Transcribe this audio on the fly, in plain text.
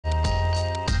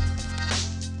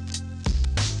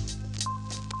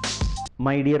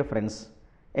My dear friends,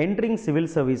 entering civil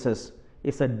services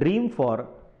is a dream for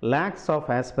lakhs of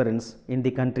aspirants in the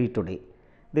country today.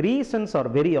 The reasons are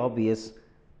very obvious.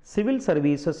 Civil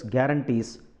services guarantees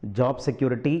job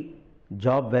security,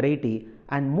 job variety,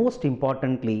 and most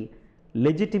importantly,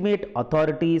 legitimate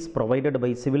authority is provided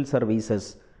by civil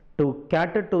services to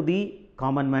cater to the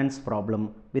common man's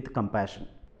problem with compassion.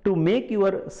 To make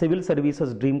your civil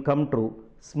services dream come true,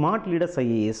 Smart Leaders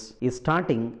IAS is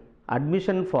starting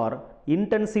admission for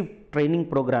intensive training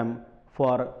program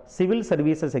for Civil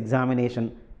Services Examination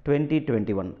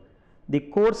 2021. The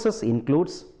courses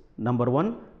includes number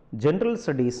 1, General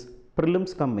Studies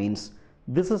Prelims cum Mains.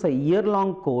 This is a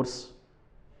year-long course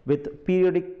with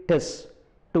periodic tests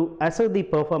to assess the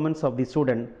performance of the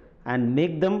student and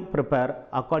make them prepare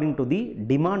according to the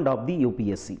demand of the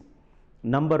UPSC.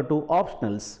 Number 2,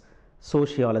 optionals: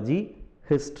 Sociology,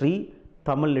 History,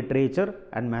 Tamil Literature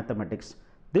and Mathematics.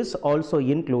 This also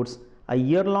includes a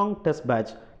year-long test batch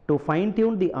to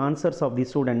fine-tune the answers of the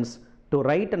students to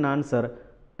write an answer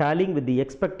tallying with the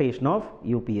expectation of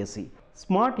UPSC.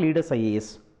 Smart Leaders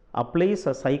IAS applies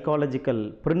a psychological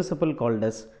principle called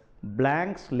as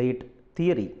blank slate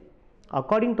theory.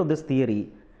 According to this theory,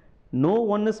 no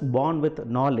one is born with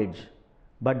knowledge,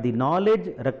 but the knowledge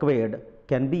required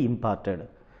can be imparted.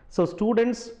 So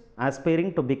students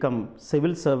aspiring to become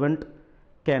civil servant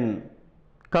can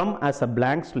come as a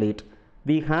blank slate.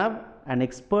 We have an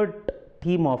expert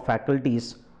team of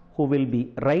faculties who will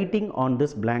be writing on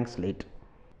this blank slate.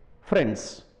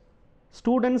 Friends,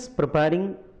 students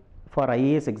preparing for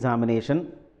IAS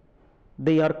examination,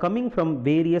 they are coming from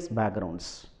various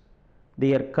backgrounds.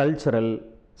 Their cultural,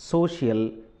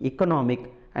 social,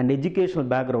 economic and educational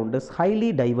background is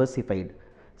highly diversified.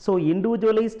 So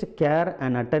individualized care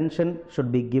and attention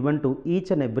should be given to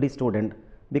each and every student,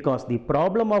 because the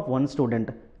problem of one student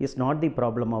is not the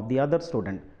problem of the other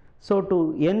student. So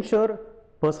to ensure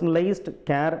personalized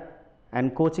care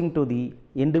and coaching to the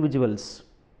individuals,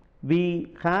 we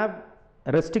have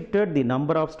restricted the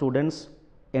number of students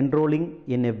enrolling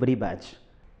in every batch.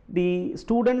 The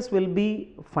students will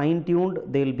be fine-tuned,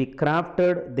 they will be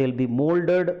crafted, they will be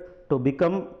molded to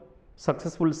become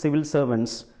successful civil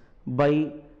servants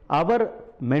by our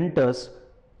mentors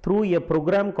through a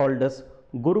program called as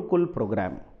Gurukul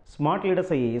program. Smart Leaders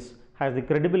IAS has the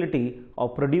credibility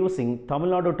of producing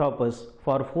Tamil Nadu toppers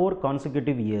for 4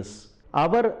 consecutive years.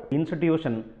 Our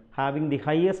institution having the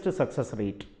highest success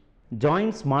rate.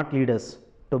 Join Smart Leaders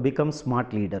to become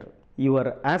smart leader.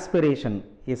 Your aspiration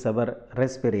is our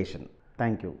respiration.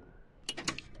 Thank you.